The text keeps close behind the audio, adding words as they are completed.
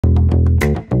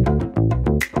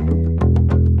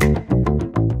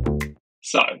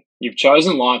So, you've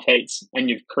chosen Live Heats and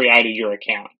you've created your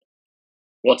account.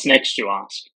 What's next, you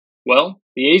ask? Well,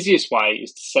 the easiest way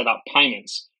is to set up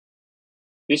payments.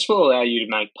 This will allow you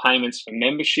to make payments for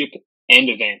membership and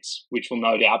events, which will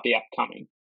no doubt be upcoming.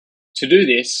 To do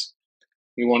this,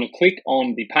 you want to click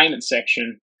on the payment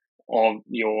section of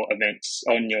your events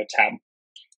on your tab.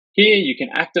 Here you can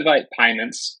activate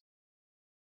payments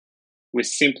with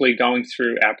simply going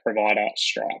through our provider,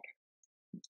 Stripe.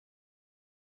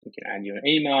 You can add your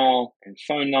email and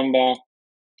phone number.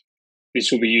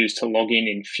 This will be used to log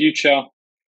in future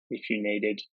if you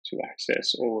needed to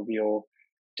access all of your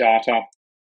data.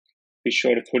 Be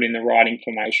sure to put in the right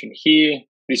information here.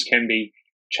 This can be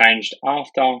changed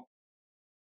after.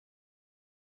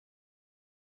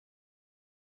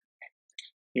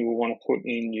 You will want to put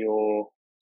in your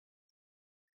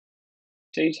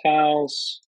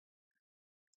details.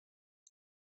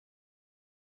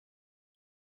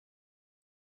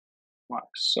 Like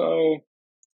so.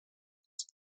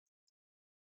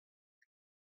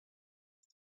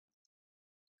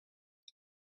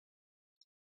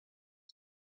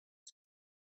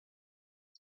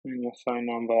 And your phone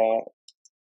number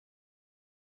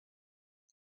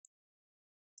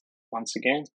once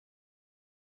again.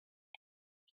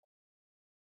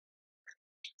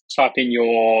 Type in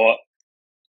your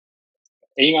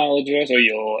email address or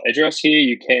your address here.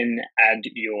 You can add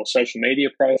your social media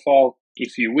profile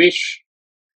if you wish.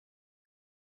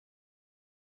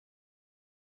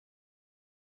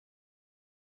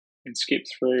 And skip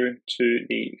through to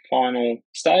the final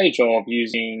stage of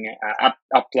using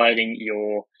uploading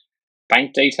your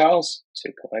bank details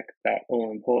to collect that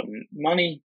all-important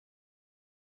money.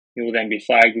 You will then be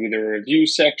flagged with a review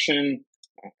section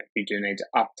if you do need to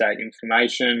update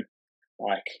information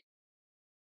like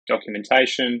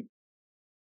documentation.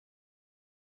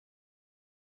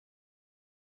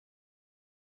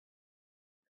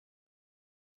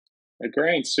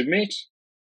 Agree and submit.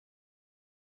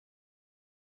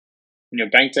 And your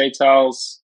bank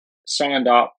details, signed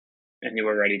up, and you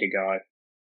are ready to go.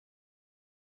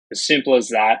 As simple as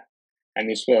that. And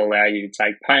this will allow you to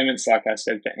take payments, like I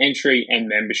said, for entry and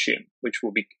membership, which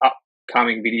will be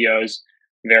upcoming videos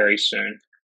very soon.